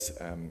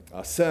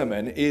Our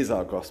sermon is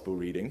our gospel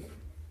reading.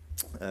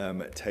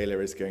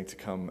 Taylor is going to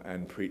come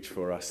and preach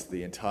for us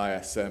the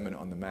entire Sermon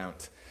on the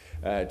Mount.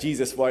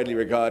 Jesus, widely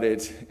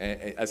regarded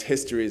as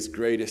history's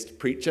greatest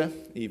preacher,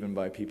 even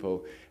by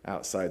people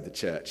outside the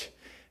church.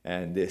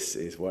 And this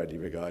is widely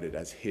regarded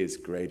as his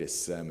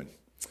greatest sermon.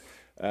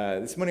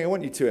 This morning, I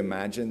want you to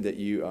imagine that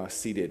you are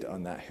seated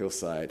on that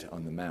hillside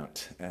on the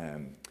Mount,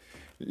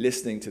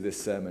 listening to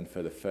this sermon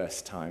for the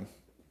first time.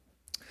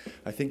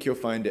 I think you'll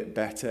find it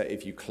better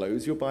if you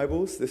close your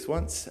Bibles this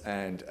once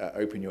and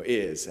open your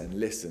ears and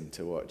listen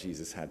to what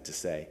Jesus had to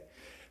say.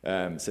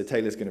 So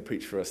Taylor's going to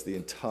preach for us the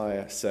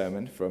entire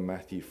sermon from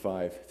Matthew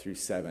 5 through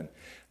 7.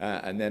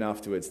 And then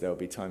afterwards there'll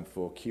be time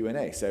for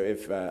Q&A. So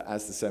if,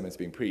 as the sermon's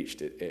being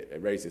preached, it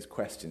raises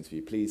questions for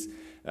you, please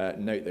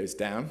note those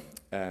down.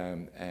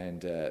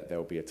 And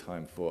there'll be a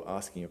time for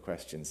asking your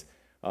questions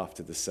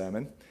after the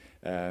sermon.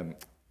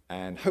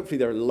 And hopefully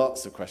there are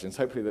lots of questions.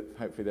 Hopefully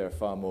there are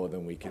far more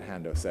than we can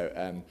handle.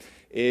 So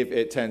if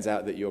it turns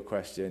out that your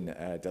question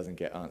doesn't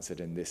get answered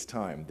in this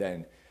time,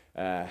 then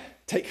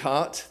take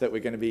heart that we're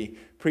going to be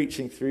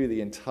preaching through the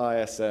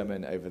entire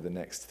sermon over the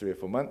next 3 or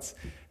 4 months.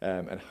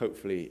 And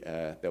hopefully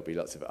there'll be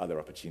lots of other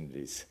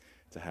opportunities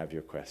to have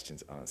your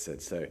questions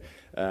answered. So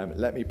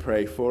let me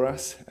pray for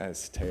us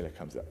as Taylor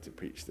comes up to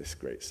preach this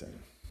great sermon.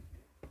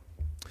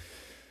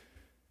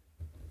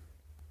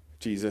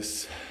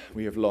 Jesus,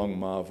 we have long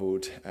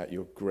marveled at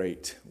your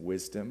great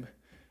wisdom,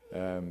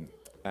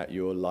 at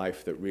your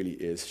life that really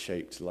is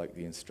shaped like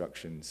the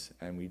instructions,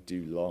 and we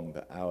do long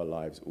that our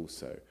lives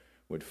also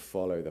would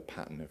follow the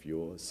pattern of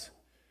yours,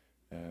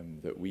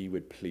 that we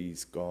would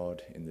please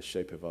God in the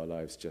shape of our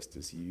lives just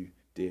as you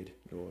did,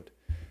 Lord.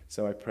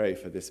 So I pray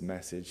for this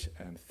message,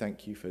 and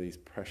thank you for these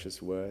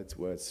precious words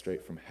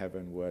straight from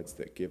heaven, words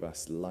that give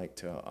us light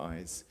to our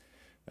eyes,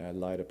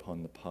 light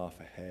upon the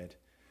path ahead.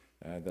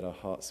 That our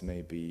hearts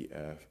may be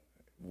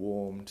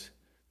warmed,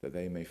 that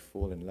they may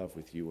fall in love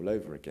with you all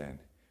over again,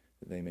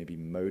 that they may be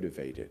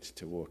motivated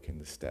to walk in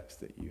the steps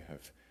that you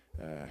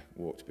have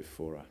walked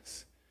before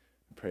us.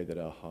 I pray that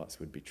our hearts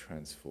would be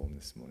transformed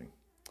this morning.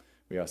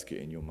 We ask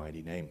it in your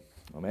mighty name.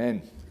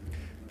 Amen.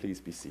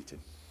 Please be seated.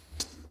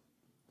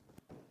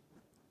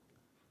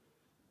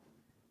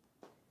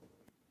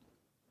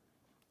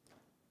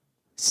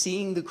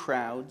 Seeing the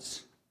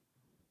crowds,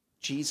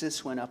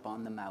 Jesus went up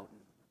on the mountain.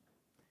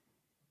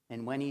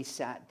 And when he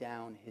sat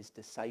down, his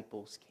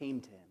disciples came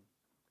to him.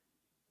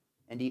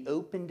 And he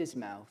opened his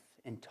mouth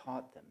and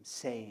taught them,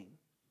 saying,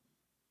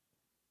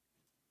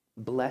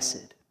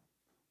 "Blessed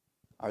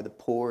are the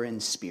poor in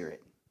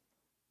spirit,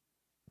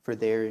 for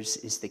theirs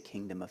is the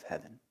kingdom of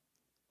heaven.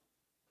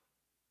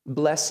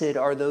 Blessed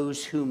are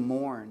those who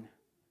mourn,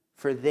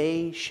 for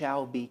they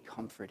shall be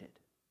comforted.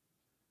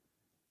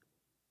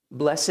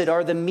 Blessed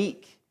are the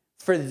meek,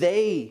 for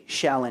they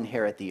shall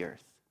inherit the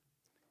earth.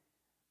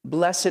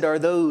 Blessed are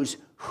those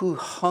who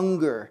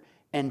hunger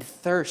and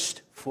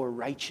thirst for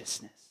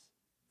righteousness,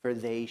 for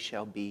they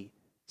shall be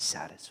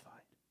satisfied.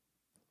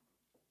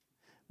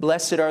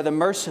 Blessed are the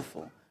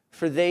merciful,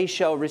 for they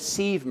shall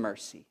receive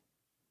mercy.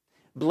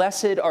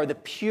 Blessed are the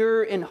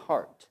pure in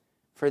heart,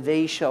 for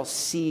they shall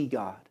see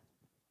God.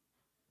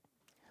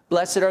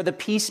 Blessed are the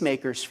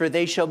peacemakers, for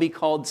they shall be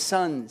called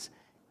sons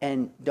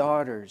and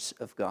daughters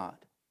of God.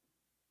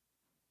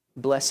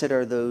 Blessed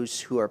are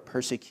those who are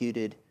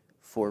persecuted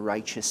for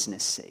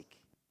righteousness' sake,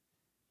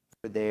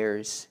 for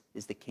theirs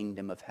is the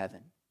kingdom of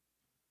heaven.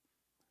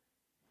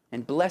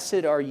 And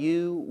blessed are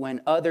you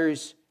when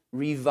others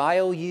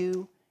revile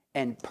you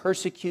and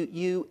persecute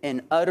you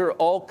and utter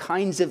all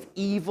kinds of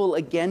evil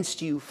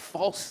against you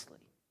falsely.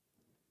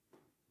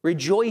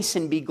 Rejoice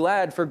and be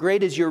glad, for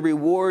great is your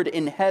reward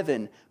in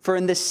heaven, for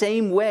in the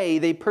same way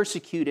they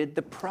persecuted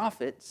the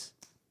prophets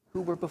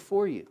who were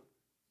before you.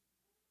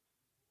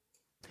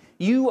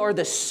 You are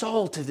the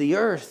salt of the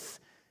earth.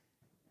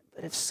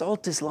 But if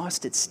salt has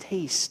lost its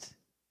taste,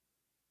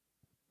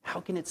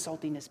 how can its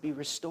saltiness be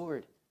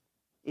restored?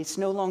 It's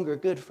no longer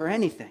good for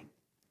anything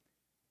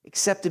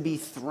except to be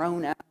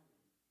thrown out,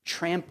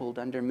 trampled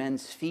under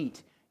men's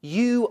feet.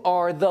 You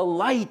are the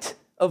light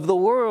of the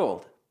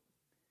world.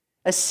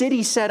 A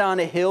city set on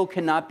a hill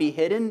cannot be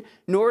hidden,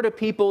 nor do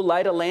people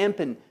light a lamp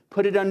and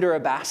put it under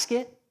a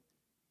basket.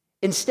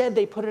 Instead,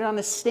 they put it on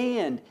a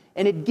stand,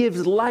 and it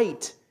gives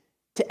light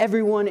to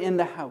everyone in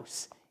the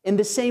house. In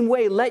the same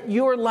way, let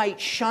your light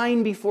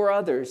shine before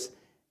others,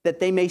 that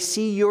they may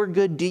see your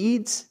good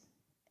deeds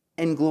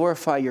and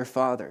glorify your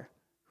Father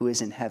who is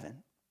in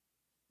heaven.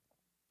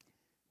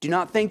 Do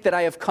not think that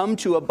I have come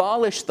to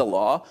abolish the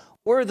law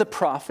or the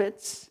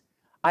prophets.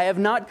 I have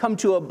not come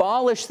to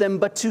abolish them,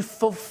 but to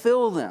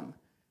fulfill them.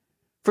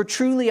 For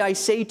truly I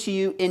say to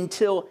you,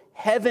 until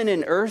heaven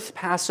and earth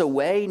pass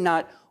away,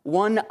 not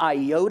one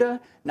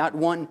iota, not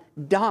one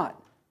dot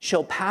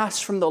shall pass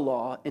from the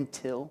law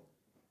until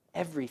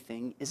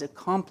everything is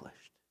accomplished.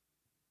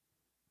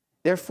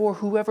 Therefore,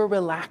 whoever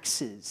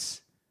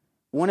relaxes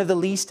one of the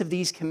least of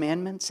these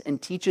commandments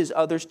and teaches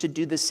others to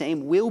do the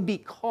same will be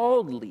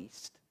called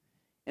least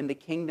in the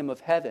kingdom of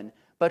heaven.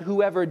 but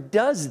whoever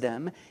does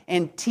them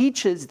and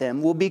teaches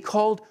them will be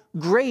called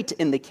great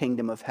in the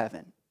kingdom of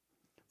heaven.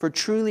 For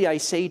truly I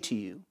say to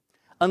you,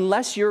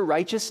 unless your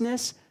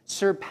righteousness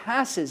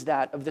surpasses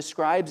that of the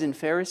scribes and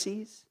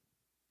Pharisees,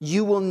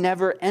 you will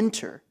never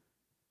enter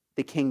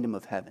the kingdom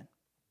of heaven.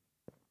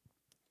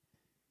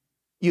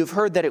 You have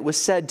heard that it was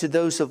said to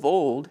those of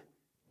old,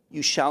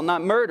 you shall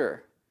not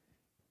murder,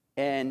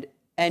 and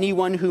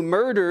anyone who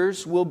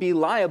murders will be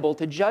liable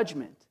to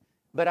judgment.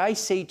 But I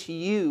say to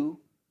you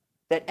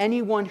that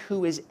anyone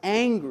who is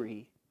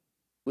angry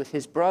with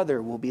his brother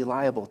will be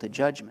liable to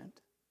judgment.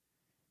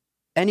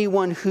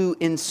 Anyone who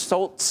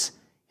insults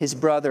his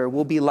brother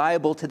will be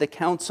liable to the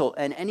council,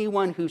 and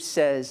anyone who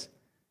says,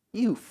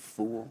 you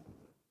fool,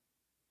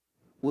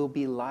 will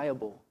be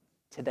liable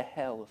to the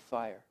hell of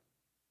fire.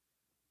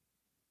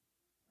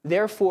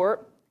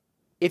 Therefore,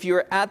 if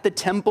you're at the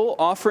temple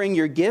offering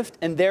your gift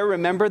and there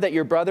remember that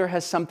your brother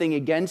has something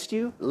against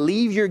you,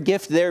 leave your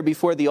gift there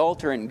before the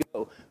altar and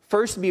go.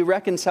 First be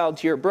reconciled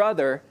to your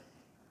brother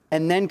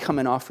and then come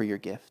and offer your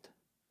gift.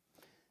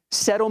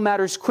 Settle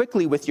matters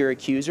quickly with your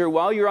accuser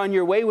while you're on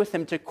your way with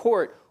him to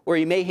court, or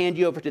he may hand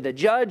you over to the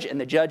judge and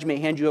the judge may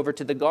hand you over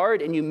to the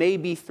guard and you may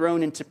be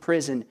thrown into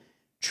prison.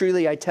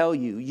 Truly, I tell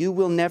you, you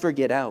will never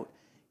get out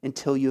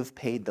until you have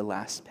paid the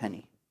last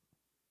penny.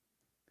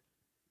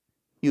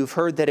 You have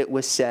heard that it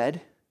was said,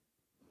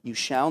 you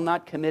shall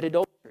not commit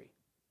adultery.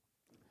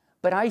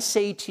 But I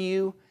say to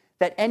you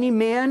that any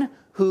man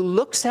who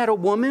looks at a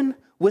woman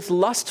with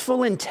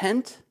lustful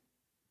intent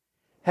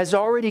has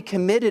already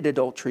committed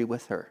adultery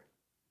with her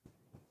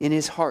in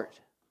his heart.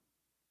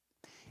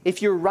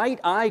 If your right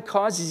eye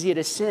causes you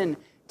to sin,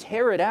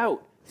 tear it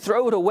out,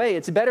 throw it away.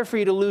 It's better for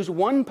you to lose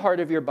one part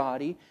of your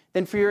body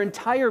than for your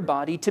entire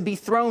body to be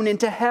thrown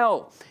into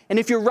hell. And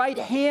if your right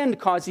hand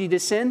causes you to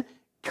sin,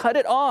 cut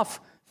it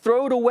off.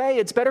 Throw it away.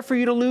 It's better for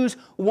you to lose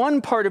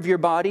one part of your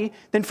body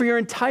than for your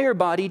entire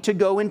body to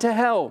go into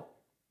hell.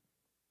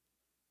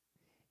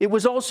 It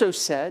was also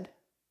said,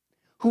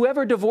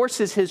 whoever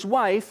divorces his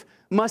wife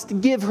must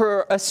give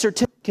her a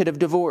certificate of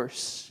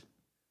divorce.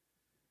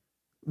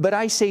 But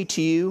I say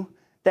to you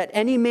that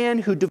any man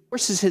who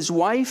divorces his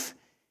wife,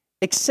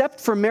 except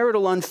for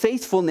marital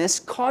unfaithfulness,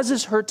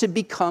 causes her to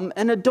become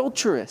an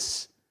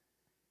adulteress.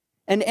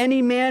 And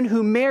any man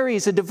who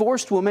marries a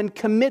divorced woman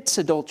commits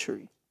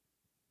adultery.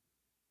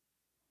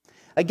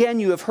 Again,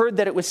 you have heard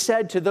that it was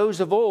said to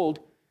those of old,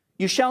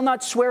 you shall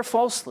not swear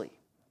falsely,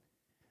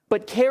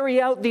 but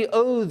carry out the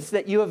oaths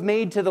that you have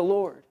made to the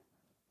Lord.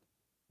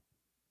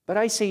 But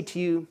I say to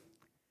you,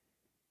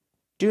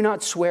 do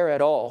not swear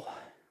at all,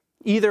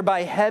 either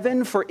by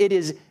heaven, for it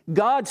is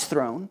God's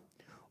throne,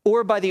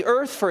 or by the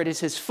earth, for it is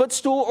his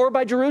footstool, or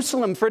by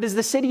Jerusalem, for it is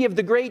the city of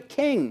the great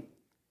king.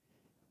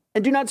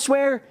 And do not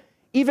swear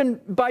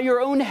even by your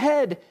own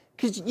head,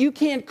 because you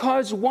can't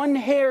cause one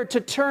hair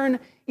to turn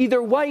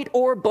either white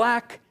or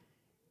black.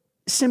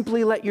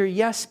 Simply let your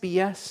yes be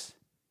yes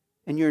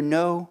and your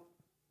no,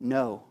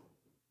 no.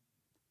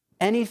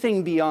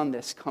 Anything beyond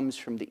this comes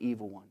from the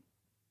evil one.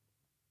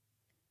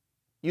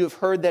 You have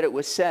heard that it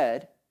was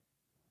said,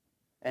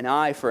 an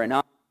eye for an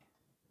eye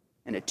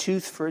and a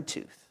tooth for a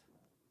tooth.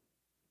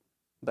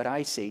 But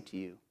I say to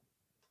you,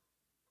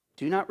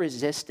 do not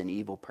resist an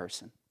evil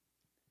person.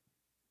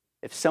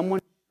 If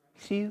someone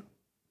strikes you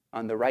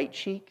on the right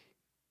cheek,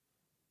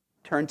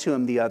 turn to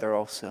him the other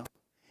also.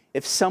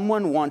 If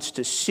someone wants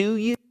to sue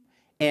you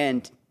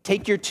and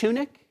take your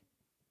tunic,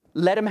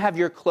 let him have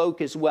your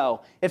cloak as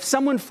well. If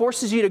someone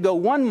forces you to go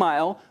 1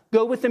 mile,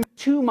 go with them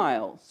 2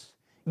 miles.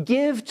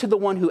 Give to the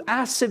one who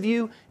asks of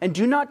you, and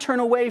do not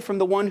turn away from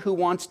the one who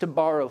wants to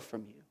borrow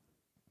from you.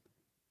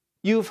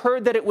 You've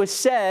heard that it was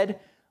said,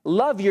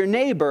 love your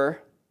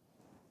neighbor,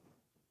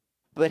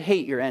 but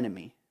hate your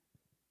enemy.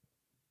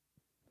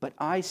 But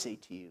I say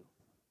to you,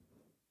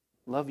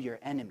 love your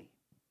enemy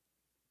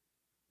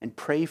and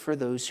pray for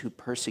those who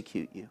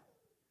persecute you,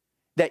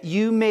 that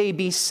you may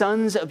be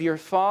sons of your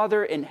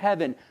Father in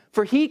heaven.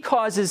 For he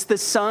causes the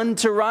sun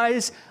to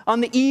rise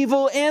on the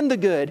evil and the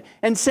good,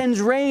 and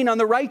sends rain on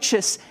the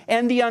righteous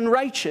and the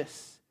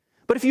unrighteous.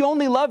 But if you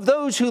only love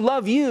those who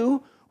love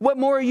you, what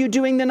more are you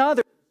doing than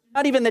others?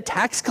 Not even the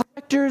tax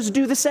collectors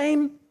do the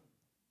same?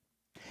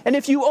 And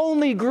if you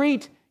only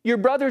greet your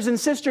brothers and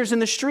sisters in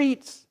the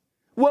streets,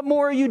 what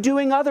more are you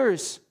doing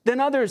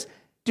than others?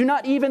 Do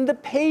not even the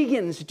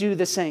pagans do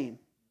the same?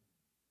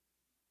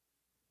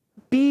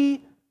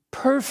 Be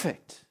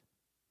perfect,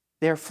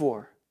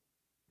 therefore,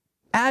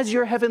 as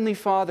your heavenly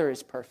Father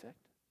is perfect.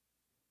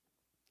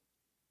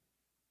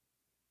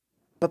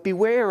 But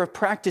beware of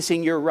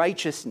practicing your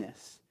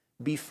righteousness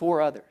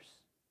before others,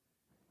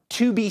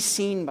 to be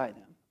seen by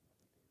them.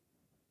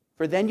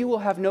 For then you will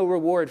have no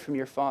reward from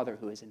your Father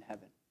who is in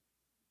heaven.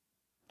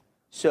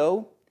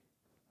 So,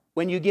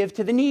 when you give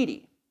to the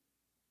needy,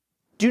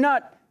 do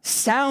not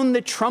sound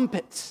the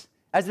trumpets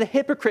as the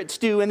hypocrites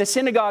do in the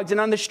synagogues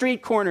and on the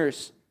street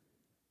corners,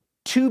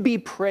 to be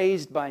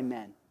praised by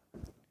men.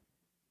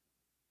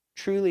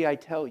 Truly, I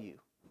tell you,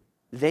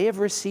 they have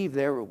received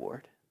their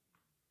reward.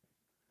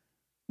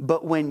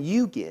 But when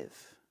you give,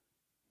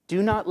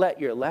 Do not let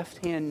your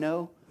left hand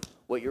know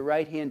what your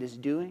right hand is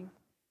doing,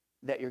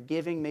 that your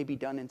giving may be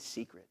done in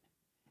secret.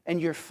 And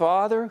your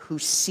Father who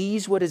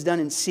sees what is done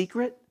in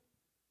secret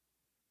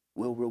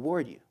will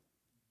reward you.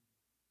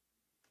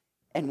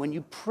 And when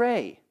you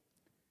pray,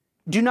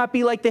 do not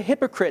be like the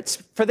hypocrites,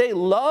 for they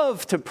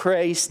love to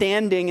pray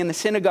standing in the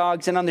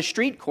synagogues and on the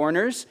street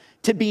corners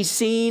to be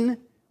seen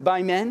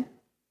by men.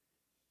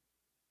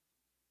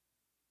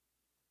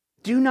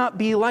 Do not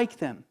be like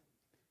them.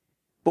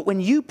 But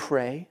when you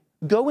pray,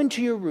 go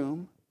into your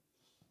room,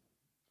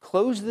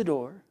 close the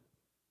door,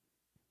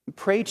 and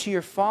pray to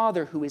your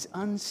Father who is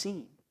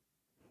unseen.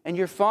 And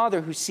your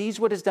Father who sees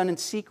what is done in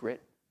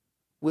secret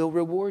will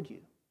reward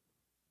you.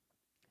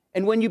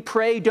 And when you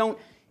pray, don't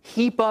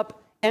heap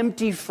up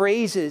empty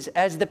phrases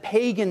as the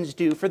pagans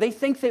do, for they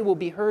think they will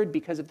be heard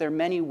because of their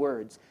many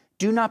words.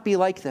 Do not be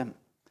like them,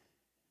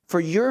 for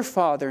your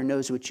Father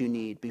knows what you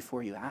need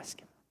before you ask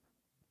him.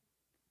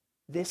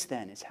 This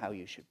then is how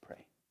you should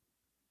pray.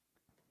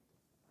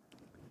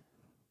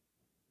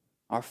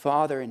 Our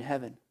Father in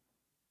heaven,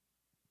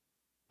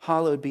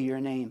 hallowed be your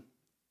name.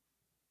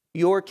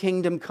 Your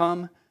kingdom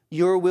come,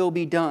 your will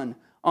be done,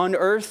 on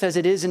earth as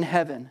it is in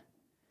heaven.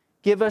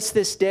 Give us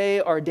this day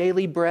our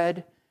daily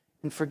bread,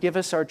 and forgive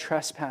us our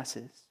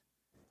trespasses,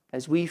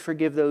 as we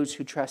forgive those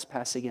who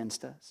trespass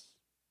against us.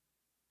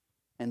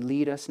 And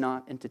lead us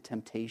not into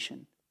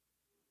temptation,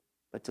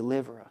 but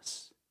deliver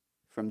us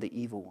from the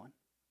evil one.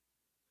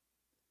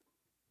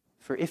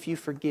 For if you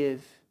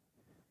forgive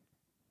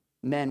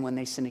men when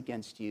they sin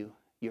against you,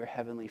 your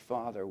heavenly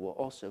Father will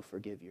also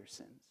forgive your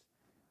sins.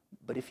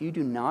 But if you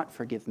do not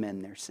forgive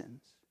men their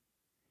sins,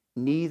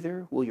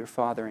 neither will your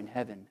Father in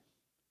heaven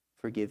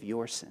forgive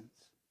your sins.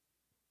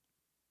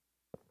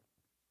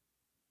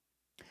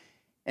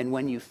 And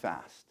when you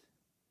fast,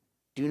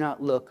 do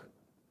not look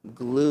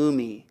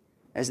gloomy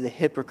as the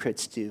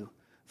hypocrites do,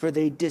 for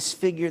they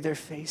disfigure their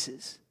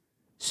faces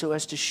so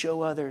as to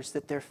show others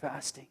that they're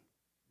fasting.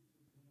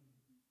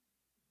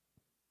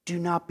 Do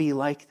not be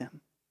like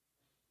them,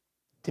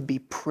 to be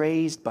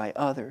praised by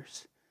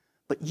others.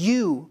 But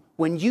you,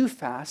 when you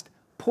fast,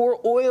 pour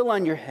oil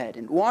on your head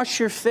and wash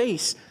your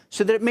face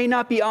so that it may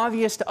not be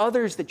obvious to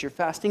others that you're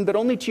fasting, but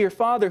only to your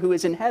Father who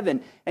is in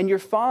heaven. And your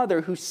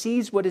Father who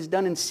sees what is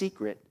done in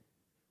secret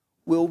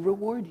will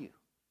reward you.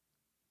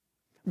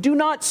 Do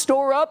not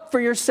store up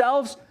for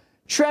yourselves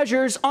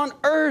treasures on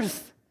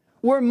earth,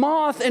 where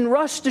moth and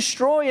rust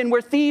destroy and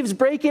where thieves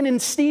break in and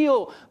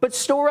steal, but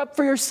store up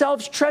for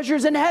yourselves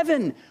treasures in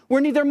heaven, where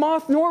neither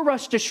moth nor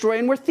rust destroy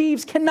and where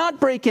thieves cannot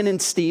break in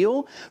and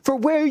steal. For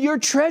where your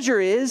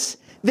treasure is,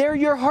 there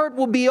your heart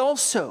will be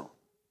also.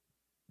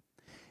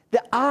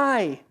 The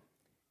eye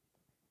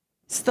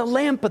is the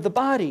lamp of the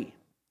body.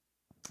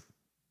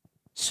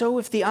 So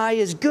if the eye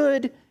is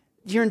good,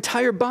 your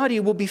entire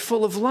body will be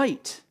full of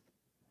light.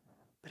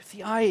 But if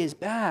the eye is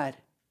bad,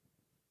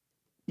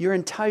 your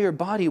entire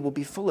body will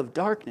be full of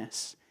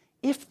darkness.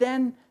 If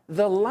then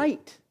the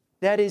light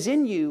that is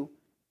in you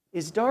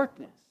is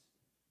darkness,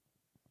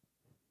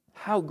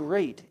 how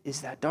great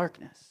is that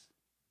darkness?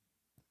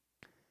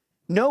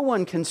 No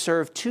one can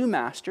serve two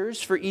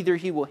masters, for either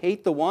he will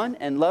hate the one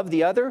and love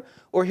the other,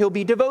 or he'll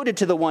be devoted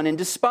to the one and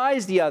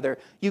despise the other.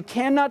 You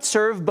cannot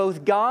serve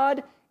both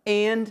God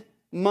and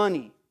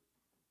money.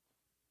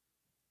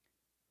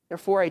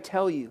 Therefore, I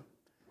tell you,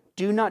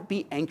 do not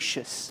be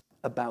anxious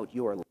about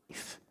your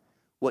life,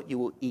 what you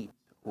will eat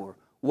or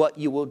what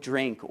you will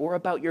drink, or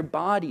about your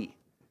body,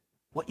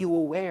 what you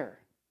will wear.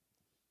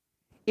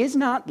 Is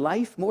not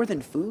life more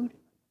than food,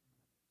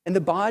 and the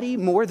body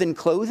more than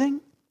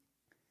clothing?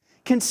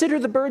 Consider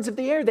the birds of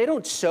the air. They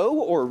don't sow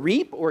or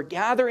reap or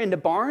gather into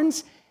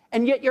barns,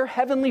 and yet your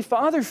heavenly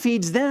Father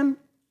feeds them.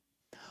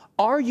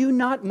 Are you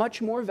not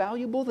much more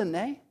valuable than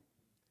they?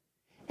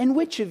 And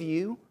which of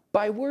you,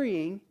 by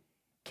worrying,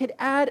 could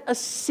add a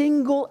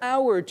single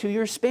hour to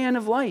your span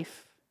of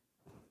life?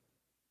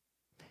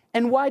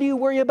 And why do you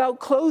worry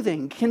about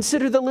clothing?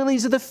 Consider the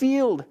lilies of the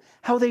field,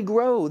 how they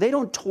grow. They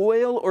don't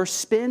toil or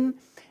spin.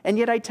 And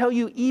yet I tell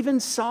you, even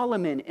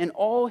Solomon in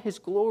all his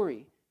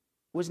glory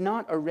was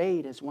not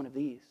arrayed as one of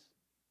these.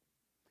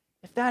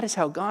 If that is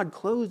how God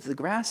clothes the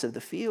grass of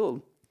the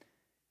field,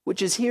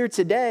 which is here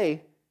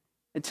today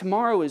and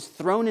tomorrow is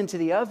thrown into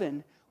the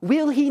oven,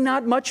 will he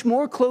not much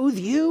more clothe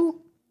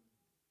you?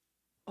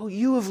 Oh,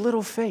 you of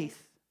little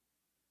faith.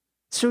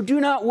 So do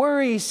not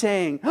worry,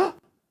 saying, oh,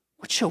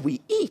 what shall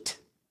we eat?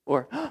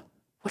 Or oh,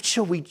 what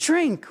shall we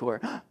drink? Or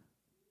oh,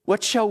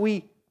 what shall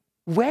we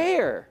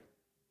wear?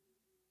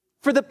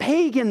 For the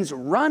pagans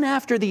run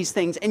after these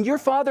things, and your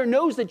Father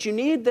knows that you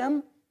need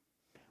them.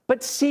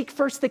 But seek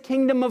first the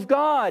kingdom of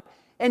God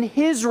and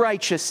his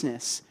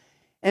righteousness,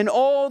 and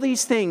all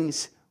these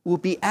things will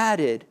be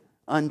added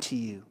unto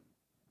you.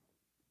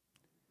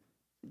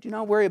 Do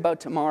not worry about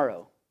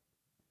tomorrow.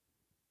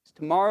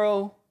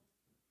 Tomorrow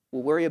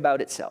will worry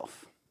about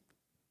itself.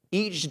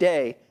 Each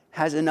day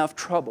has enough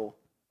trouble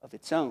of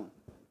its own.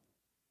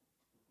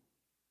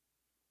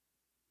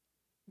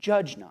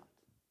 Judge not,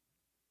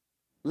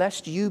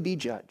 lest you be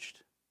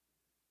judged.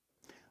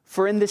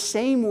 For in the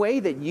same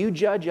way that you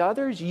judge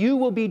others, you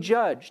will be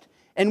judged.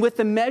 And with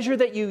the measure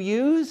that you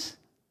use,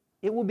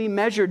 it will be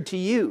measured to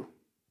you.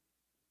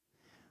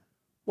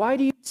 Why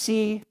do you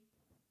see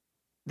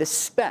the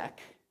speck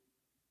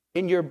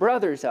in your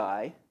brother's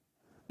eye,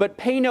 but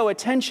pay no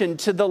attention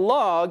to the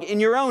log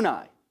in your own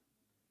eye?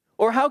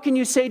 Or how can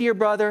you say to your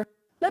brother,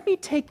 let me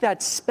take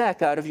that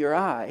speck out of your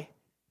eye,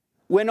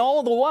 when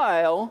all the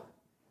while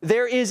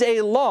there is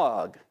a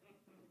log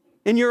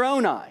in your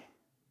own eye?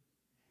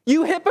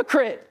 You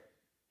hypocrite!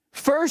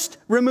 First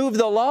remove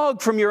the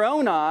log from your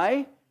own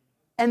eye,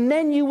 and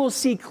then you will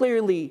see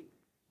clearly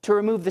to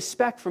remove the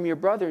speck from your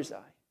brother's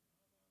eye.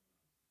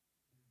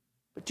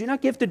 But do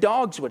not give to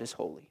dogs what is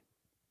holy.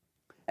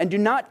 And do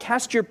not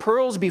cast your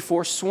pearls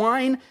before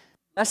swine,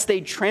 lest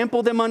they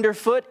trample them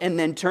underfoot and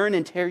then turn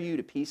and tear you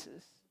to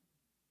pieces.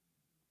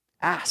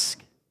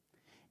 Ask,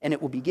 and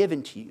it will be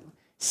given to you.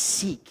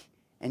 Seek,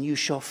 and you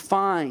shall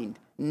find.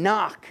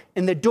 Knock,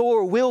 and the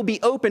door will be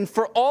opened.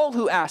 For all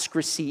who ask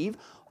receive,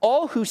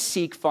 all who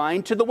seek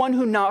find. To the one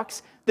who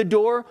knocks, the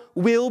door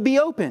will be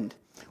opened.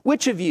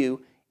 Which of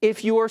you,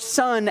 if your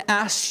son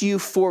asks you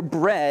for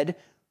bread,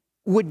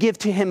 would give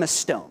to him a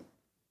stone?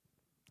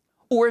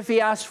 Or if he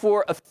asks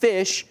for a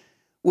fish,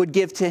 would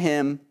give to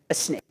him a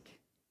snake?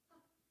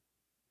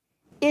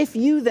 If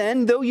you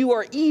then, though you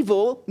are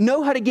evil,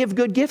 know how to give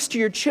good gifts to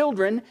your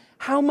children,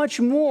 how much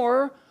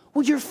more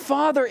will your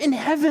Father in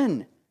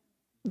heaven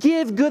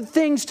give good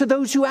things to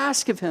those who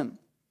ask of him?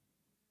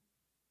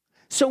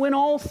 So in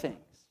all things,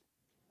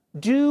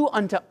 do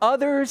unto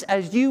others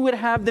as you would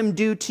have them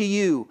do to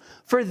you.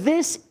 For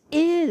this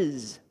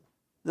is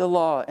the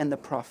law and the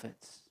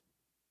prophets.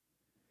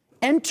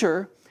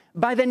 Enter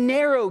by the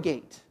narrow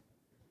gate.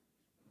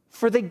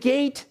 For the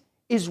gate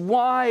is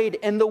wide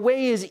and the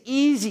way is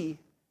easy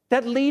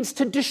that leads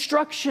to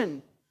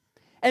destruction,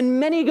 and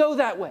many go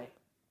that way.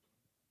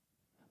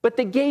 But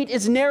the gate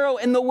is narrow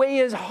and the way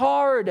is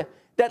hard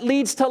that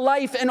leads to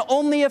life, and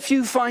only a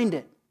few find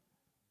it.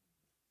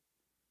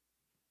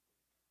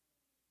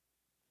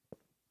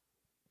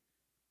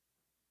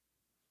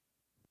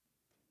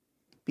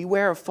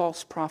 Beware of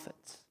false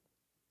prophets.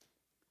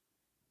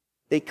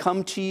 They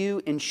come to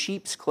you in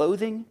sheep's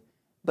clothing,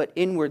 but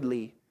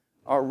inwardly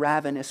are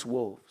ravenous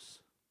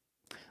wolves.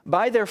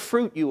 By their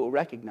fruit you will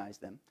recognize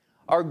them.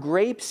 Are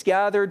grapes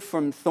gathered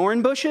from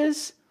thorn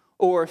bushes,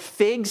 or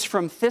figs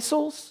from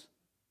thistles?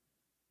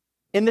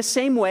 In the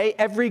same way,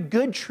 every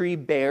good tree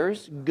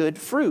bears good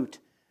fruit,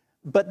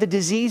 but the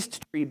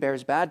diseased tree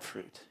bears bad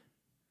fruit.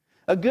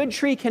 A good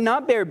tree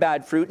cannot bear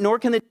bad fruit, nor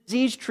can the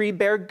diseased tree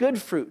bear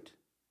good fruit.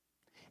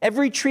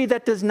 Every tree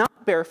that does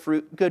not bear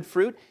good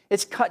fruit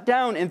is cut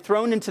down and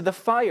thrown into the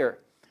fire.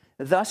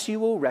 Thus you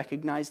will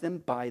recognize them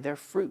by their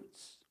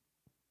fruits.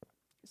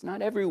 It's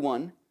not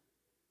everyone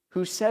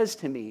who says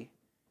to me,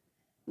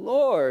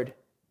 Lord,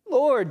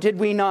 Lord, did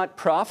we not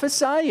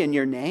prophesy in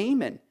your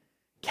name and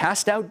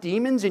cast out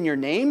demons in your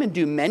name and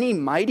do many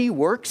mighty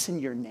works in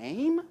your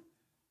name?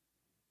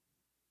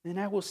 Then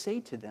I will say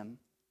to them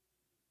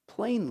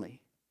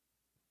plainly,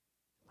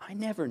 I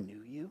never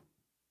knew you.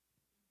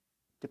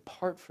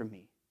 Depart from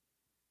me,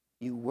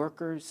 you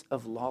workers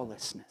of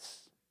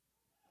lawlessness.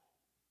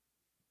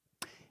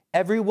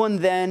 Everyone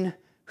then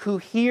who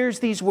hears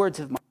these words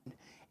of mine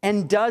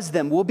and does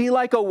them will be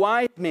like a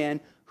wise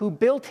man who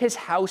built his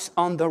house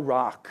on the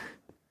rock.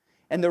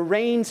 And the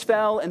rains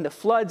fell, and the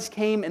floods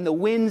came, and the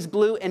winds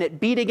blew, and it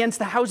beat against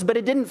the house, but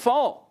it didn't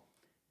fall,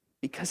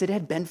 because it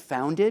had been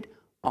founded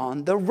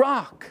on the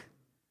rock.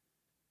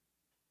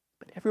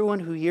 But everyone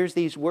who hears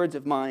these words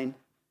of mine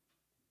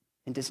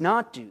and does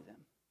not do them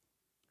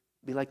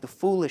will be like the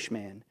foolish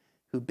man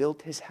who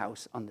built his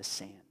house on the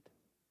sand.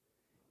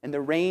 And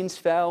the rains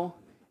fell,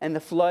 and the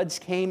floods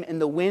came,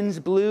 and the winds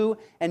blew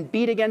and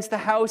beat against the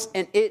house,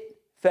 and it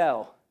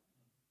fell.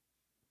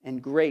 And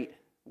great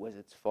was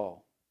its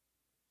fall.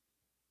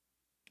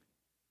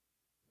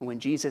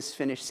 When Jesus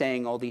finished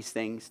saying all these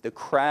things, the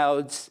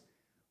crowds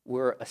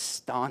were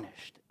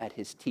astonished at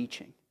his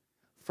teaching,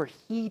 for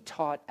he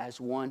taught as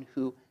one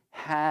who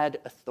had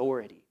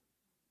authority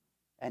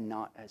and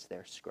not as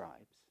their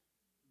scribes.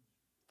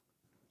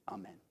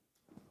 Amen.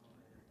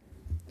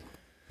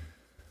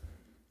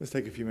 Let's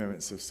take a few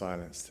moments of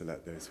silence to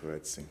let those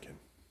words sink in.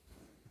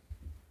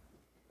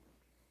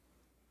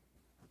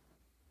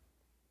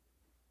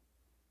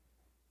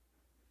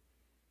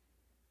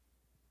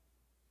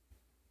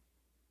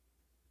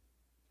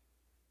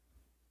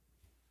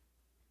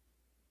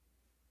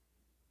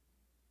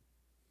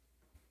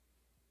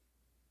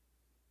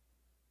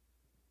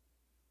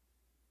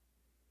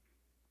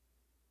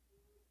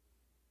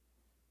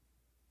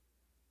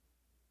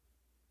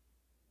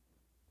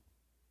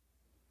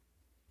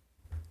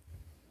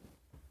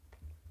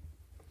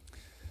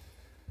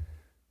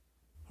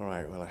 All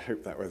right, well, I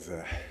hope that was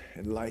an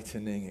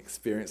enlightening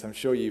experience. I'm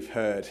sure you've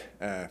heard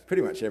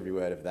pretty much every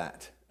word of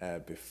that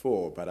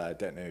before, but I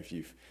don't know if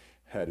you've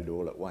heard it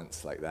all at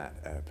once like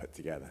that put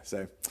together.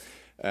 So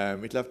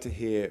we'd love to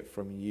hear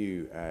from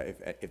you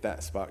if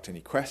that sparked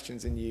any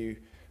questions in you,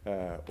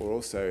 or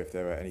also if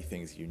there were any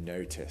things you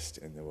noticed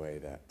in the way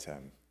that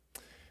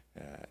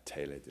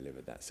Taylor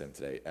delivered that sermon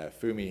today.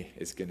 Fumi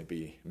is going to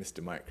be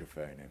Mr.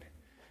 Microphone and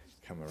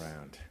come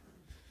around.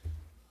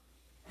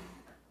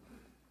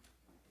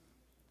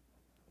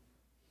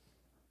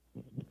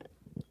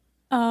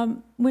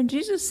 When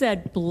Jesus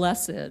said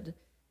blessed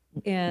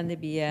in the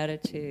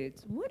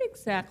Beatitudes, what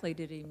exactly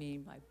did he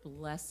mean by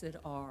blessed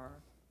are?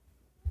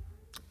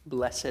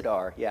 Blessed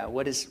are, yeah.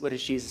 What does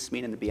Jesus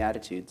mean in the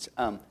Beatitudes?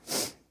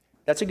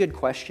 That's a good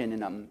question,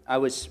 and I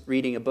was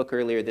reading a book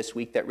earlier this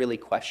week that really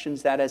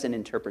questions that as an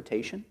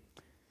interpretation.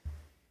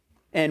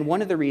 And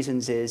one of the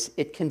reasons is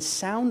it can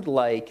sound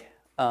like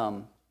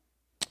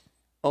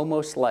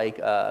almost like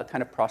a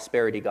kind of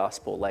prosperity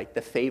gospel, like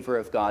the favor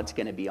of God's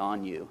going to be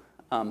on you,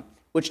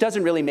 which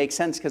doesn't really make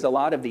sense because a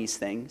lot of these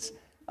things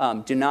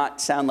do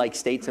not sound like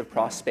states of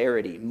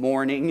prosperity.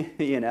 Mourning,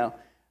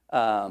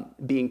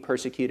 being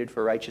persecuted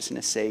for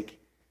righteousness' sake.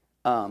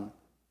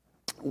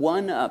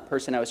 One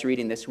person I was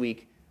reading this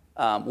week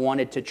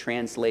wanted to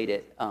translate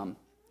it,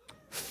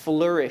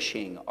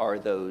 flourishing are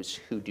those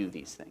who do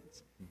these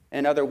things.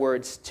 In other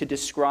words, to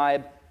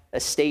describe a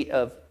state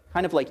of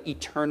kind of like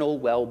eternal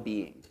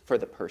well-being for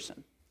the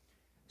person.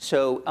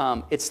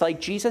 So it's like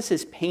Jesus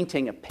is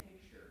painting a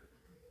picture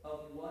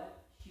of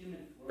what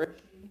human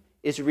flourishing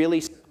is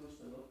really supposed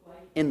to look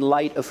like in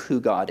light of who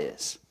God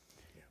is.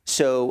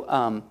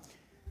 So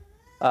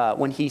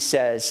when he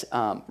says,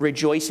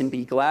 rejoice and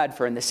be glad,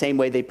 for in the same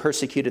way they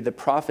persecuted the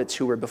prophets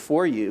who were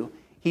before you,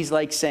 he's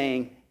like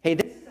saying, hey,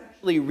 this is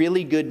actually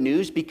really good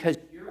news because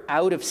you're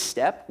out of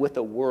step with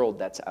a world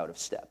that's out of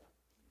step.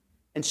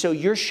 And so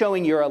you're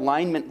showing your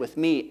alignment with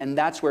me, and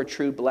that's where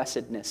true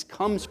blessedness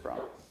comes from.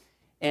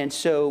 And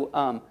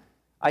so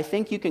I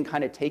think you can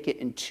kind of take it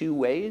in two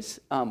ways.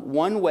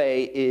 One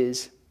way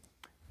is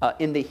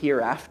in the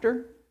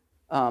hereafter.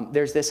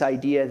 There's this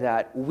idea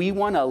that we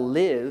want to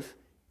live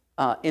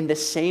in the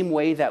same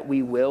way that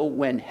we will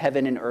when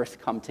heaven and earth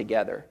come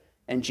together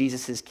and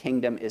Jesus'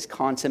 kingdom is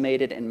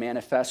consummated and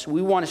manifest.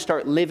 We want to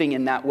start living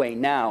in that way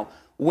now.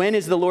 When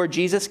is the Lord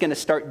Jesus going to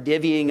start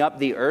divvying up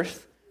the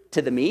earth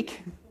to the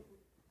meek?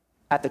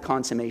 At the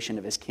consummation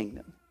of his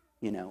kingdom,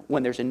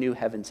 when there's a new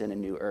heavens and a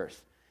new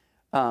earth.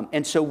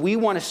 And so we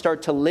want to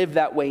start to live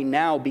that way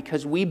now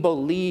because we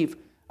believe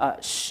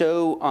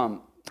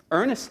so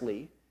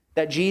earnestly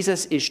that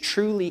Jesus is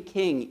truly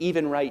king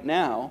even right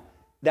now,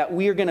 that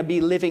we are going to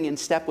be living in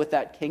step with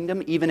that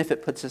kingdom, even if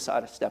it puts us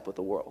out of step with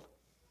the world.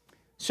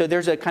 So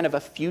there's a kind of a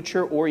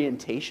future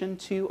orientation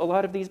to a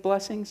lot of these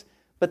blessings,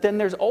 but then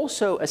there's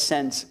also a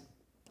sense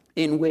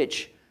in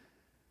which,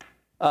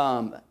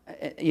 in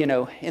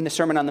the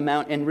Sermon on the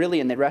Mount and really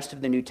in the rest of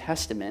the New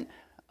Testament,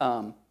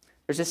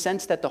 there's a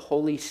sense that the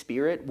Holy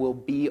Spirit will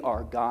be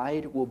our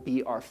guide, will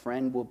be our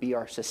friend, will be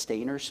our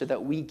sustainer, so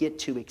that we get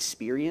to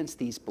experience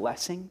these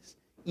blessings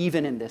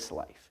even in this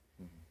life.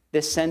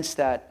 This sense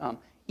that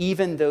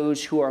even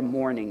those who are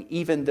mourning,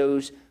 even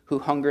those who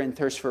hunger and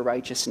thirst for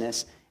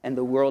righteousness, and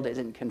the world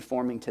isn't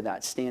conforming to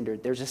that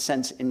standard, there's a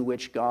sense in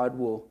which God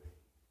will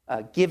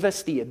give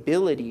us the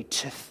ability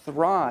to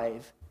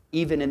thrive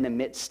even in the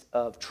midst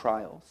of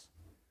trials.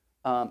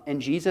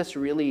 And Jesus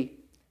really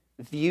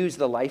views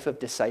the life of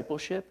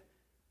discipleship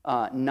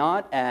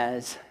not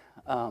as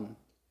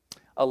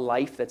a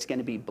life that's going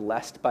to be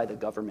blessed by the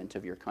government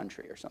of your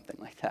country or something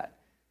like that,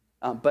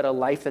 but a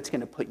life that's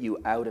going to put you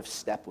out of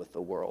step with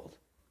the world,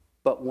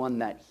 but one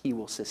that he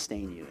will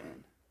sustain you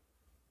in.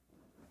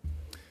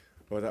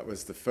 Well, that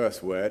was the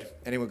first word.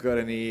 Anyone got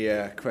any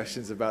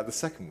questions about the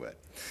second word?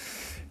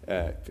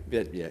 Yeah,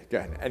 go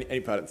ahead. Any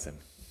part of the sermon?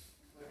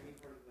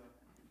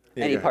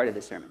 Any part of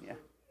the sermon, yeah.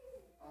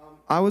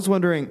 I was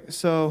wondering,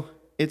 so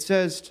it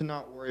says to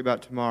not worry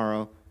about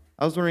tomorrow.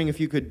 I was wondering if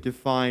you could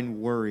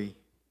define worry.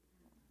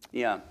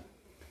 Yeah.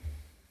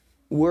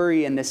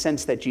 Worry in the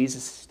sense that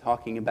Jesus is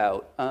talking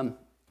about. And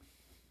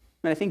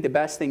I think the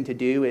best thing to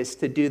do is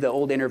to do the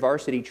old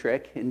InterVarsity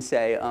trick and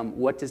say,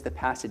 what does the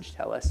passage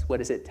tell us? What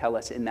does it tell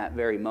us in that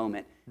very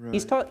moment? Right.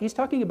 He's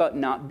talking about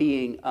not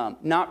being,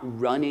 not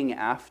running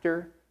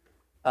after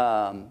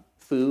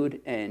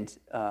food and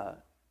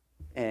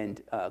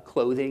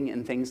clothing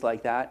and things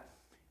like that.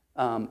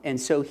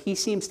 And so he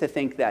seems to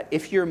think that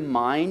if your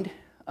mind,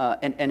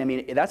 and I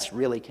mean, that's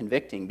really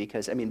convicting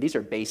because, I mean, these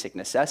are basic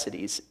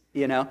necessities,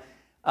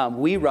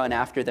 we run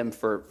after them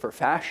for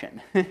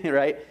fashion,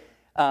 right?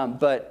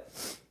 But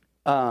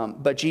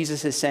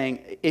Jesus is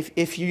saying,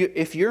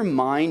 if your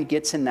mind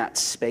gets in that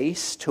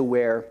space to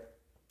where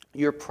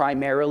you're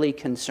primarily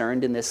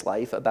concerned in this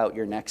life about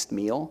your next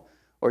meal,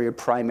 or you're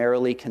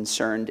primarily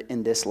concerned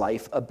in this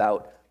life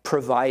about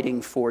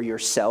providing for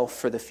yourself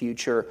for the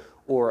future,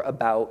 or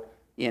about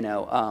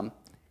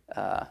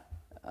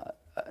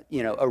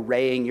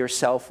arraying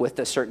yourself with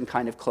a certain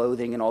kind of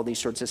clothing and all these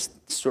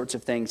sorts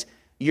of things,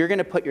 you're going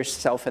to put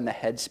yourself in the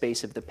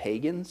headspace of the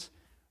pagans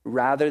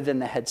rather than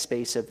the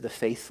headspace of the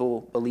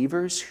faithful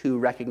believers who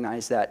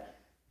recognize that,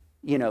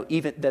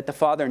 even that the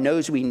Father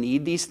knows we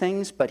need these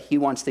things, but he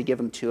wants to give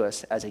them to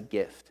us as a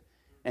gift.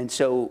 And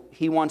so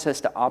he wants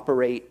us to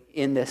operate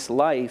in this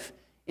life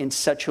in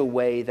such a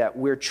way that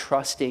we're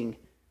trusting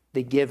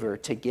the giver,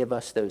 to give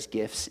us those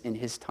gifts in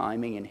his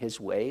timing and his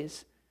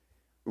ways,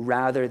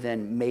 rather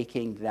than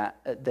making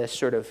that the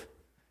sort of,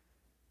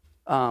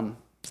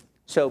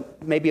 so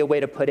maybe a way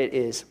to put it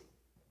is,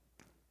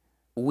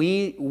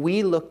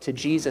 we look to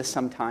Jesus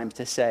sometimes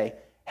to say,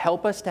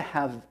 help us to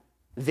have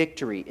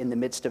victory in the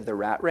midst of the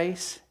rat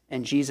race.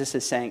 And Jesus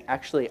is saying,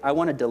 actually, I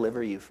want to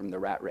deliver you from the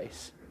rat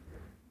race.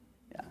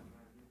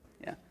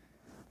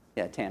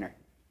 Yeah, Tanner.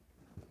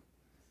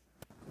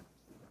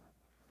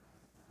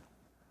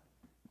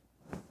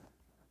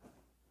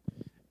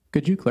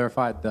 Could you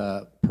clarify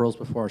the pearls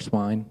before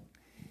swine?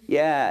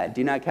 Yeah,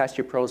 do not cast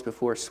your pearls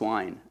before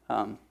swine,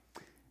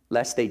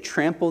 lest they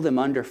trample them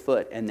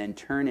underfoot and then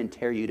turn and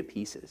tear you to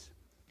pieces.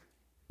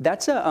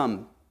 That's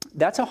a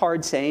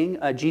hard saying.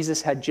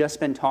 Jesus had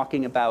just been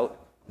talking about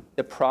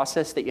the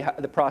process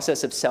the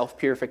process of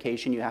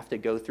self-purification you have to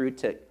go through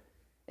to,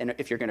 and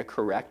if you're going to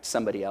correct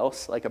somebody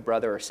else, like a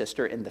brother or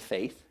sister in the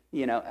faith.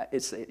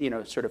 It's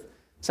sort of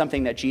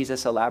something that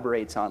Jesus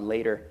elaborates on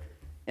later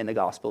in the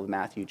Gospel of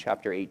Matthew,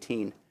 chapter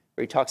 18.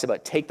 Where he talks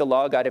about take the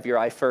log out of your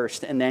eye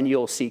first, and then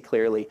you'll see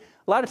clearly.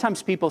 A lot of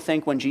times people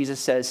think when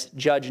Jesus says,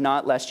 judge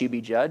not lest you be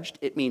judged,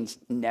 it means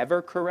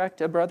never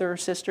correct a brother or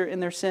sister in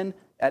their sin.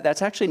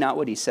 That's actually not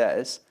what he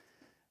says.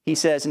 He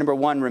says, number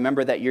one,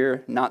 remember that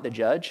you're not the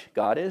judge,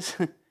 God is.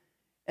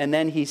 And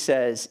then he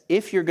says,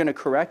 if you're going to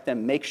correct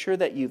them, make sure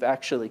that you've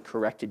actually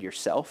corrected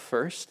yourself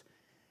first.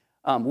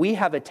 We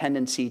have a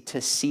tendency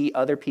to see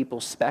other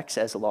people's specks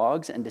as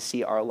logs and to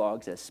see our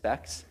logs as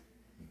specks.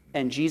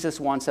 And Jesus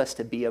wants us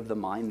to be of the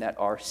mind that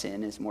our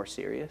sin is more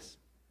serious.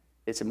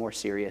 It's a more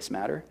serious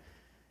matter.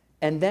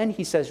 And then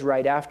he says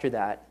right after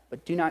that,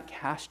 but do not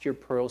cast your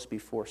pearls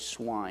before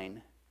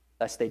swine,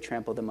 lest they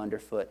trample them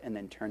underfoot and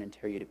then turn and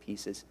tear you to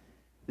pieces.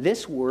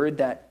 This word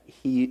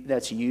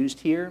that's used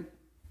here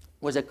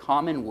was a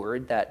common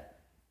word that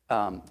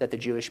the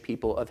Jewish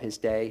people of his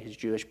day, his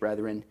Jewish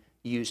brethren,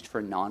 used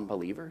for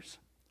non-believers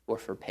or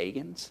for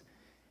pagans.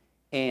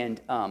 And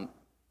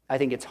I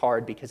think it's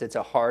hard because it's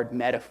a hard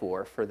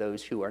metaphor for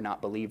those who are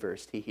not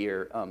believers to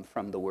hear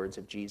from the words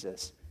of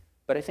Jesus.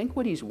 But I think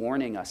what he's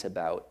warning us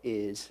about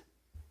is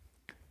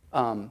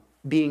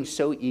being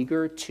so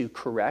eager to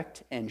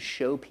correct and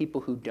show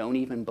people who don't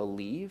even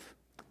believe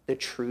the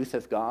truth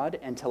of God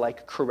and to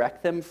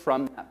correct them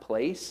from that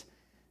place,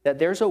 that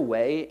there's a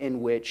way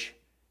in which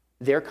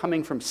they're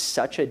coming from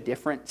such a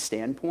different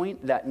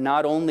standpoint that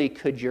not only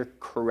could your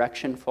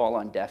correction fall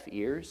on deaf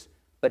ears,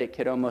 but it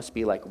could almost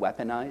be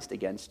weaponized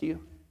against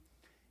you.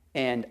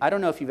 And I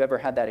don't know if you've ever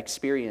had that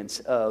experience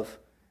of,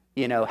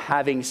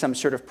 having some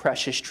sort of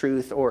precious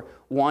truth or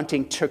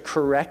wanting to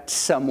correct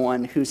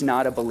someone who's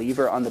not a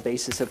believer on the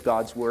basis of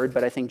God's word.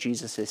 But I think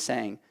Jesus is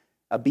saying,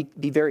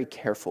 be very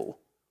careful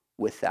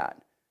with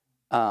that.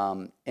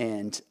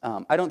 And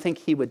I don't think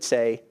he would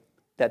say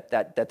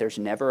that there's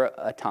never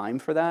a time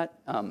for that.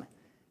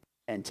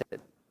 And to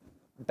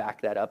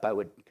back that up, I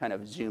would kind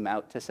of zoom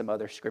out to some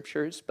other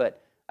scriptures.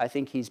 But I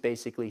think he's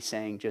basically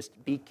saying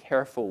just be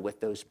careful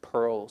with those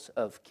pearls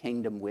of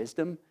kingdom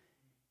wisdom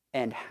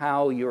and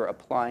how you're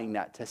applying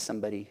that to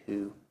somebody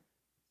who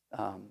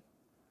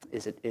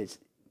is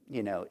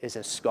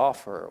a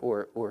scoffer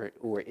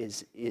or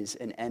is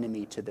an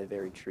enemy to the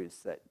very truths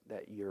that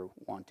you're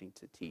wanting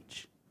to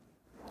teach.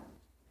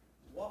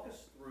 Walk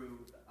us through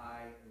the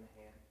eye and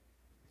the hand.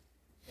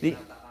 Taking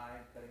out the eye,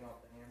 cutting off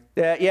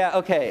the hand.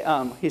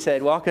 Okay. He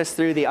said, walk us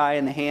through the eye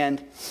and the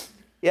hand.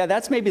 Yeah,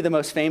 that's maybe the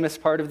most famous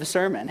part of the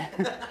sermon.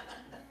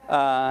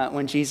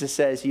 When Jesus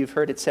says, you've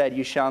heard it said,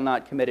 you shall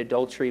not commit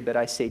adultery, but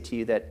I say to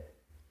you that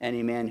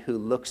any man who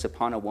looks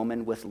upon a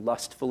woman with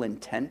lustful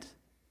intent,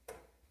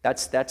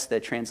 that's the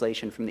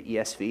translation from the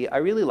ESV. I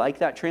really like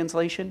that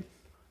translation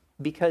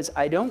because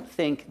I don't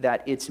think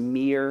that it's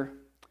mere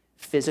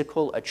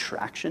physical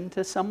attraction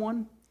to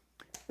someone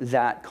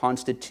that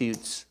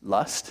constitutes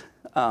lust.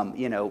 God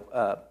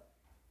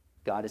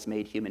has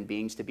made human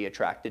beings to be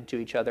attracted to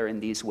each other in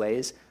these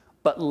ways.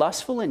 But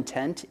lustful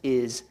intent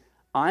is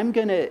I'm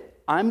gonna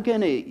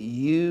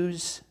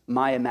use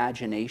my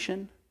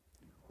imagination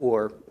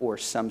or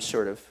some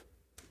sort of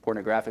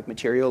pornographic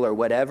material or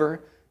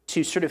whatever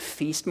to sort of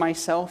feast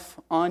myself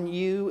on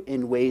you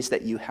in ways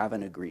that you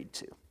haven't agreed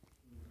to.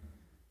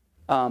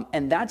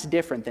 And that's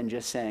different than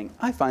just saying,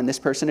 I find this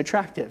person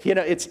attractive.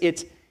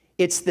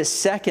 It's the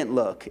second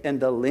look and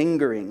the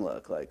lingering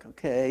look,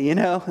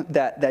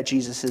 that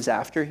Jesus is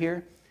after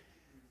here.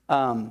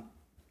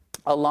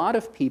 A lot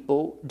of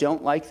people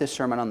don't like the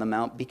Sermon on the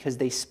Mount because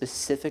they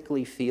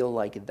specifically feel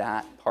like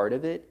that part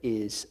of it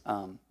is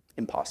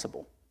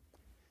impossible.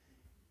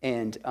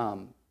 And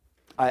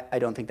I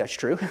don't think that's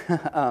true.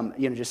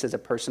 Just as a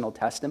personal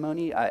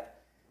testimony, I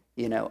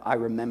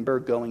remember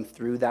going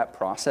through that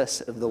process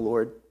of the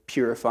Lord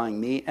purifying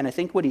me. And I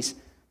think what he's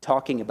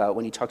talking about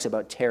when he talks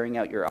about tearing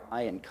out your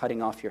eye and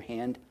cutting off your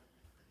hand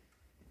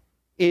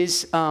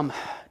is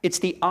it's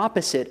the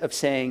opposite of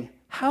saying,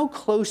 how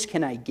close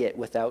can I get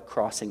without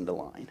crossing the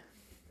line?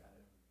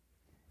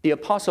 The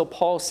Apostle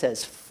Paul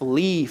says,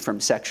 flee from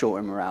sexual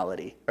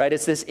immorality, right?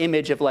 It's this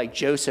image of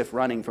Joseph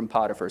running from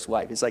Potiphar's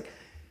wife. He's like,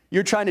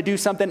 you're trying to do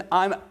something,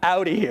 I'm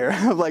out of here.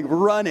 I'm like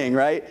running,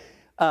 right?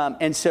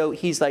 And so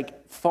he's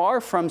like,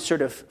 far from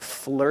sort of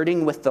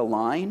flirting with the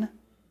line,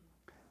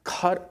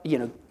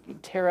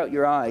 tear out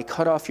your eye,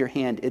 cut off your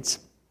hand. It's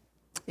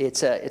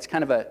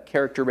kind of a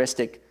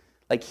characteristic,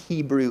 like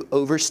Hebrew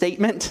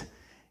overstatement.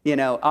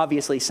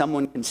 Obviously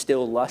someone can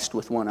still lust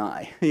with one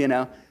eye,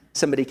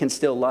 somebody can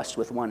still lust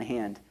with one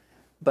hand.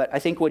 But I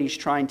think what he's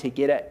trying to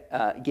get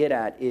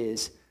at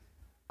is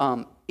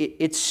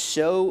it's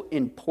so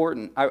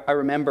important. I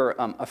remember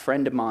a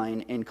friend of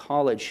mine in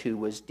college who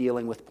was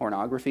dealing with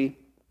pornography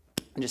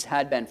and just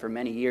had been for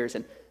many years.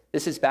 And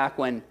this is back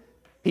when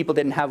people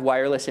didn't have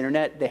wireless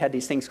internet. They had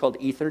these things called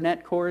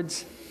Ethernet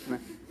cords.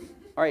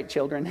 All right,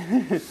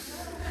 children.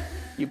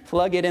 You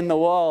plug it in the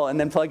wall and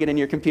then plug it in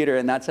your computer,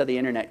 and that's how the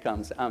internet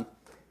comes.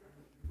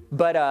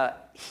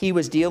 But he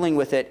was dealing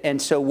with it,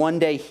 and so one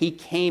day he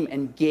came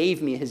and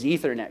gave me his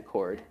Ethernet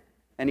cord.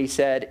 And he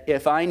said,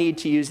 if I need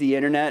to use the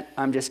internet,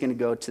 I'm just going to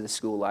go to the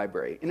school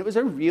library. And it was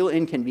a real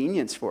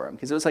inconvenience for him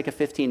because it was like a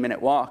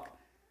 15-minute walk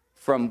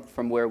from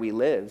where we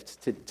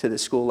lived to the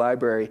school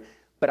library.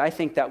 But I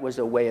think that was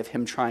a way of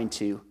him trying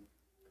to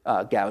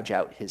gouge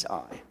out his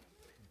eye.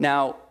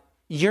 Now,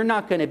 you're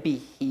not going to be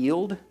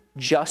healed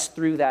just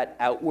through that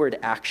outward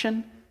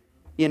action.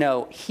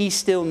 He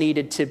still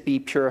needed to be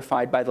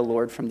purified by the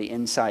Lord from the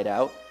inside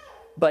out.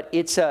 But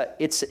it's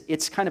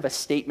kind of a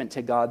statement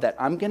to God that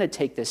I'm going to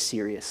take this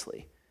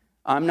seriously.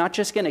 I'm not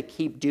just going to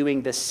keep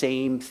doing the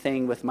same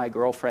thing with my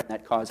girlfriend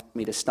that caused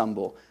me to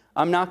stumble.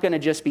 I'm not going to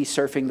just be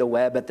surfing the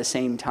web at the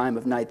same time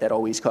of night that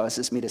always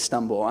causes me to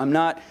stumble. I'm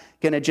not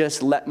going to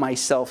just let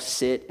myself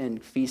sit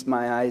and feast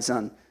my eyes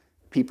on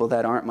people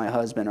that aren't my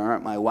husband or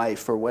aren't my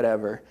wife or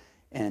whatever.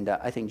 And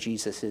I think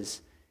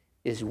Jesus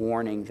is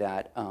warning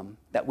that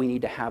we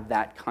need to have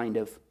that kind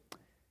of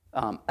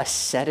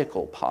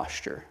ascetical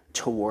posture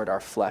toward our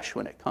flesh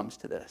when it comes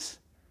to this,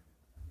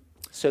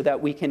 so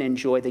that we can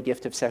enjoy the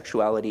gift of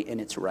sexuality in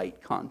its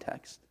right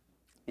context,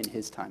 in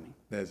his timing.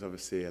 There's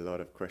obviously a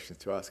lot of questions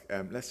to ask.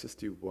 Let's just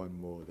do one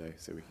more, though,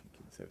 so we can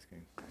keep the service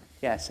going.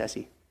 Yeah,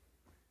 Ceci.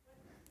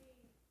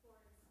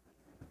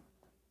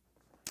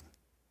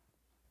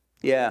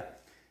 Yeah.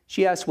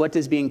 She asked, what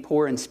does being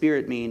poor in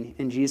spirit mean?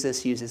 And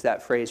Jesus uses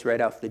that phrase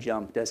right off the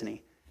jump, doesn't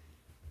he?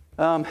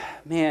 I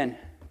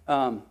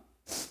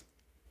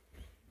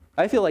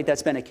feel like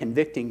that's been a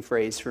convicting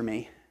phrase for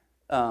me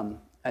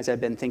as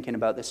I've been thinking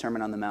about the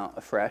Sermon on the Mount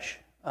afresh.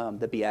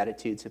 The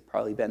Beatitudes have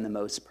probably been the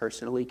most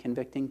personally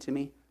convicting to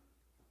me.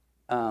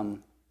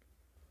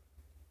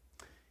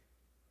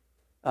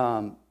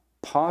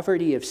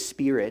 Poverty of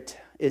spirit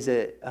is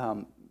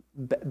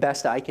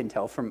best I can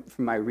tell from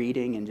my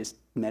reading and just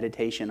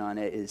meditation on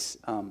it, is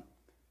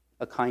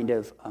a kind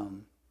of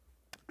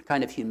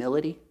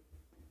humility,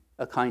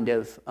 a kind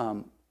of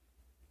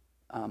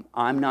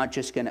I'm not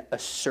just going to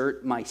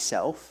assert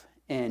myself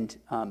and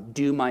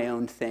do my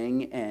own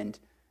thing. And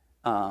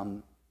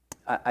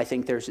I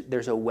think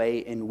there's a way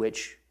in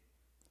which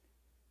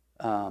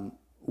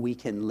we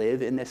can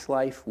live in this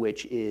life,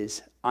 which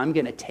is I'm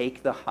going to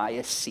take the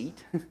highest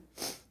seat,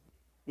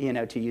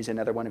 to use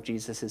another one of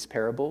Jesus's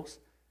parables,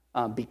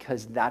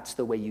 because that's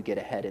the way you get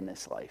ahead in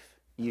this life.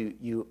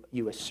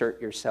 You assert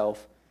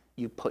yourself,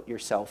 you put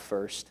yourself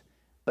first.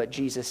 But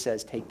Jesus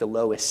says, take the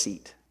lowest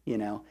seat,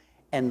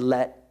 and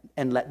let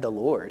the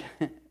Lord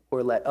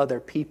or let other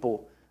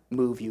people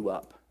move you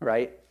up,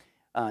 right?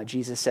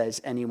 Jesus says,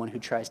 anyone who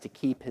tries to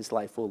keep his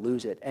life will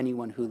lose it.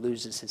 Anyone who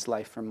loses his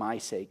life for my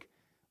sake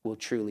will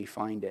truly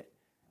find it.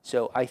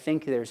 So I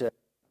think there's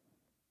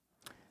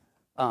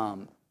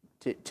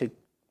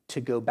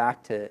to go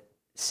back to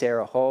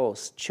Sarah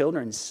Hall's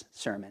children's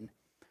sermon,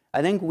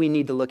 I think we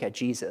need to look at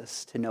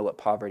Jesus to know what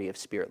poverty of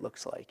spirit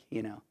looks like.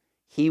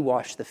 He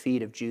washed the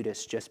feet of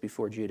Judas just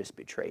before Judas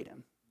betrayed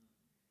him.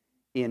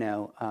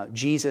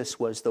 Jesus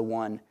was the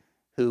one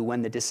who,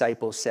 when the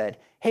disciples said,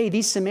 hey,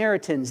 these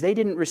Samaritans, they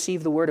didn't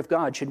receive the word of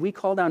God. Should we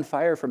call down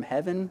fire from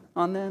heaven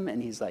on them?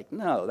 And he's like,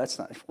 no, that's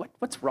not,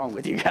 what's wrong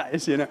with you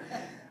guys,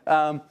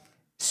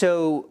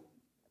 So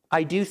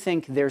I do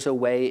think there's a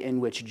way in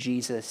which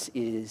Jesus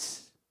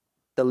is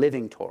the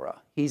living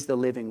Torah. He's the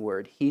living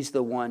word. He's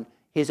the one,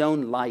 his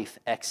own life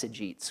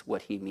exegetes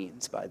what he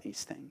means by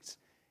these things.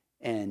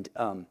 And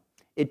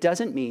it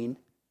doesn't mean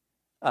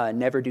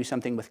never do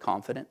something with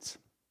confidence.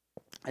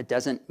 It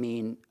doesn't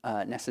mean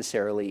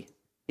necessarily,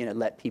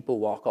 let people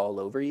walk all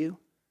over you.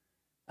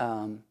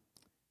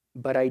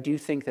 But I do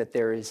think that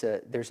there's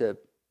a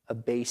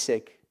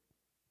basic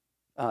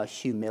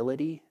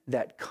humility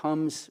that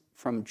comes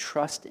from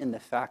trust in the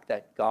fact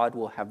that God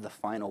will have the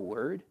final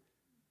word.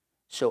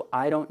 So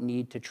I don't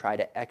need to try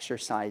to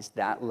exercise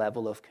that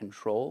level of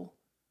control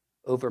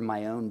over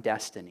my own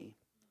destiny.